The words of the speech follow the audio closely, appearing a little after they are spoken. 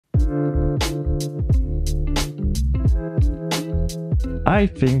I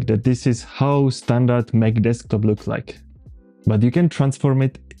think that this is how standard Mac desktop looks like, but you can transform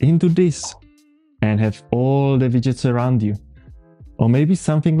it into this and have all the widgets around you, or maybe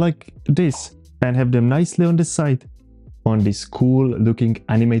something like this and have them nicely on the side on this cool looking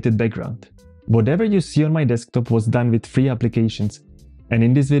animated background. Whatever you see on my desktop was done with 3 applications, and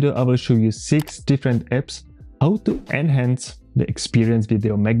in this video I will show you 6 different apps how to enhance the experience with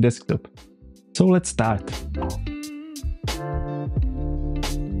your Mac desktop. So let's start.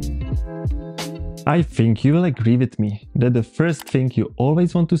 I think you will agree with me that the first thing you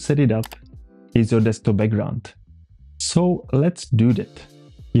always want to set it up is your desktop background. So let's do that.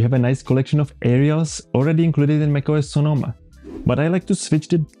 You have a nice collection of areas already included in macOS Sonoma, but I like to switch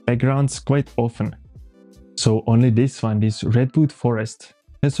the backgrounds quite often. So only this one, this Redwood Forest,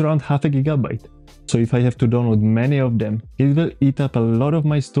 has around half a gigabyte. So if I have to download many of them, it will eat up a lot of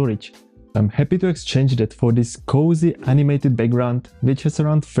my storage. I'm happy to exchange that for this cozy animated background which has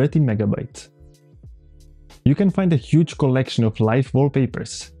around 13 megabytes. You can find a huge collection of live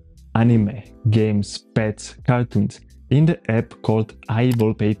wallpapers, anime, games, pets, cartoons in the app called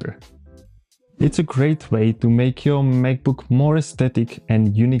iWallpaper. It's a great way to make your MacBook more aesthetic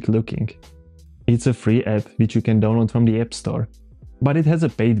and unique looking. It's a free app which you can download from the App Store, but it has a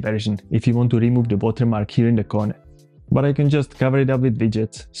paid version if you want to remove the watermark here in the corner. But I can just cover it up with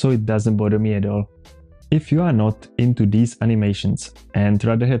widgets, so it doesn't bother me at all. If you are not into these animations and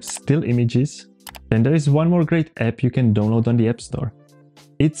rather have still images, then there is one more great app you can download on the App Store.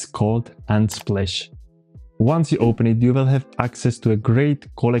 It's called Unsplash. Once you open it, you will have access to a great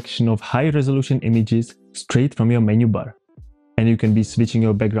collection of high-resolution images straight from your menu bar, and you can be switching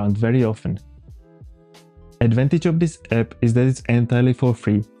your background very often. Advantage of this app is that it's entirely for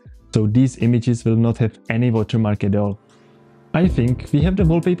free, so these images will not have any watermark at all. I think we have the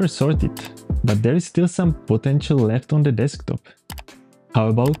wallpaper sorted, but there is still some potential left on the desktop. How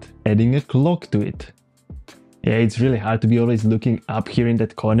about adding a clock to it? Yeah, it's really hard to be always looking up here in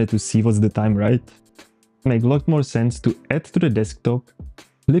that corner to see what's the time, right? Make a lot more sense to add to the desktop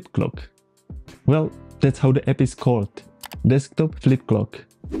flip clock. Well, that's how the app is called, Desktop Flip Clock.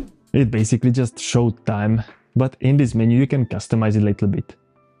 It basically just shows time, but in this menu you can customize it a little bit.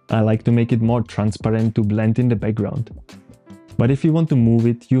 I like to make it more transparent to blend in the background. But if you want to move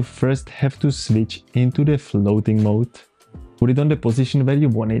it, you first have to switch into the floating mode, put it on the position where you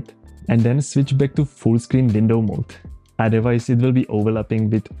want it, and then switch back to full screen window mode. Otherwise it will be overlapping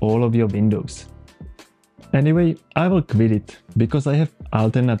with all of your windows. Anyway, I will quit it because I have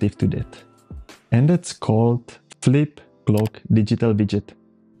alternative to that. And that's called Flip Clock Digital Widget.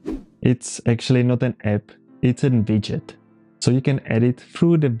 It's actually not an app, it's a widget. So you can add it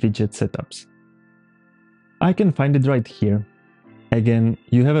through the widget setups. I can find it right here. Again,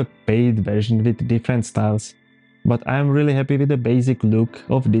 you have a paid version with different styles, but I'm really happy with the basic look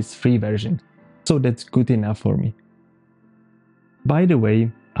of this free version, so that's good enough for me. By the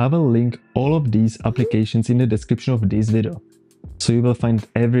way, I will link all of these applications in the description of this video, so you will find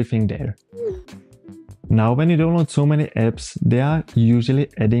everything there. Now when you download so many apps, they are usually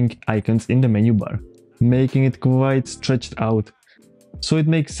adding icons in the menu bar, making it quite stretched out, so it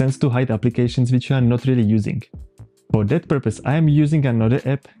makes sense to hide applications which you are not really using. For that purpose I am using another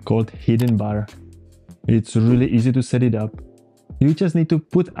app called Hidden Bar. It's really easy to set it up. You just need to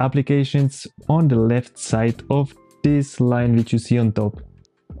put applications on the left side of this line which you see on top.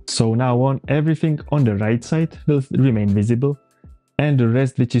 So now on, everything on the right side will remain visible, and the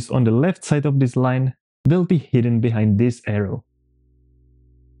rest which is on the left side of this line will be hidden behind this arrow.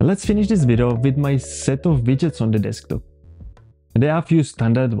 Let's finish this video with my set of widgets on the desktop. There are a few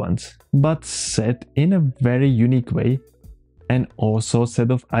standard ones, but set in a very unique way, and also a set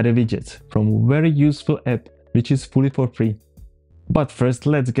of other widgets from a very useful app which is fully for free. But first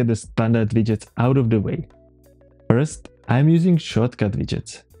let's get the standard widgets out of the way. First, I'm using shortcut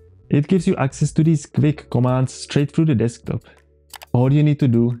widgets. It gives you access to these quick commands straight through the desktop. All you need to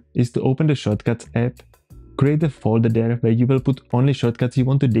do is to open the Shortcuts app, create a folder there where you will put only shortcuts you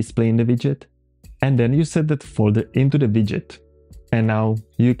want to display in the widget, and then you set that folder into the widget. And now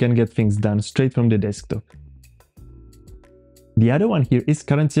you can get things done straight from the desktop. The other one here is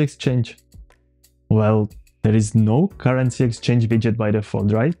currency exchange. Well, there is no currency exchange widget by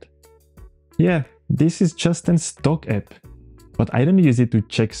default, right? Yeah, this is just a stock app. But I don't use it to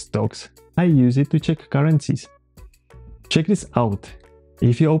check stocks, I use it to check currencies. Check this out.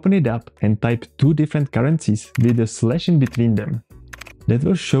 If you open it up and type 2 different currencies with a slash in between them, that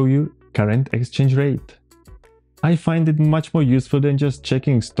will show you current exchange rate. I find it much more useful than just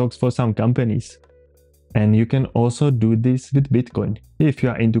checking stocks for some companies. And you can also do this with Bitcoin if you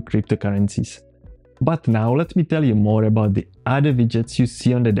are into cryptocurrencies. But now let me tell you more about the other widgets you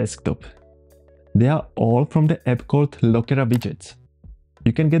see on the desktop. They are all from the app called Lockera Widgets.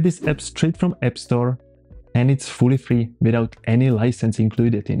 You can get this app straight from App Store and it's fully free without any license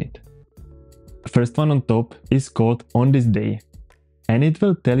included in it. The first one on top is called On This Day, and it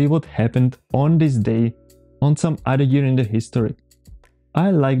will tell you what happened on this day on some other year in the history.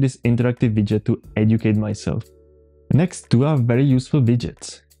 I like this interactive widget to educate myself. Next two are very useful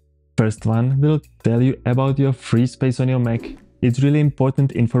widgets. First one will tell you about your free space on your Mac. It's really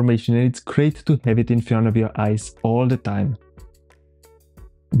important information and it's great to have it in front of your eyes all the time.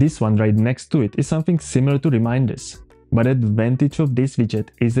 This one right next to it is something similar to reminders. But the advantage of this widget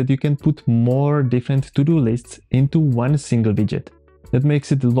is that you can put more different to-do lists into one single widget. That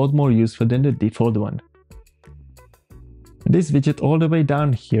makes it a lot more useful than the default one. This widget all the way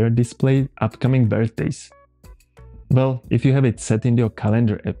down here displays upcoming birthdays. Well, if you have it set in your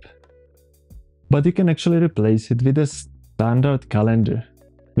calendar app. But you can actually replace it with a standard calendar,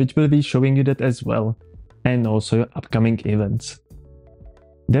 which will be showing you that as well, and also your upcoming events.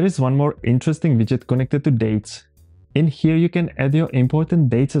 There is one more interesting widget connected to dates. In here you can add your important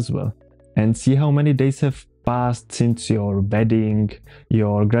dates as well, and see how many days have passed since your wedding,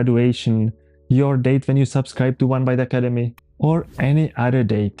 your graduation, your date when you subscribe to One Byte Academy, or any other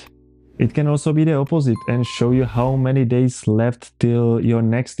date. It can also be the opposite and show you how many days left till your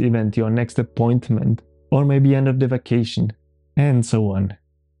next event, your next appointment, or maybe end of the vacation, and so on.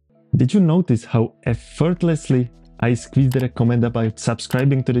 Did you notice how effortlessly I squeezed a comment about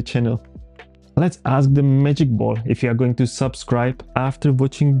subscribing to the channel? Let's ask the magic ball if you are going to subscribe after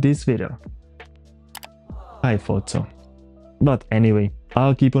watching this video. I thought so. But anyway,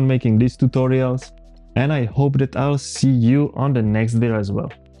 I'll keep on making these tutorials, and I hope that I'll see you on the next video as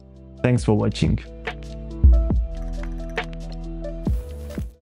well. Thanks for watching.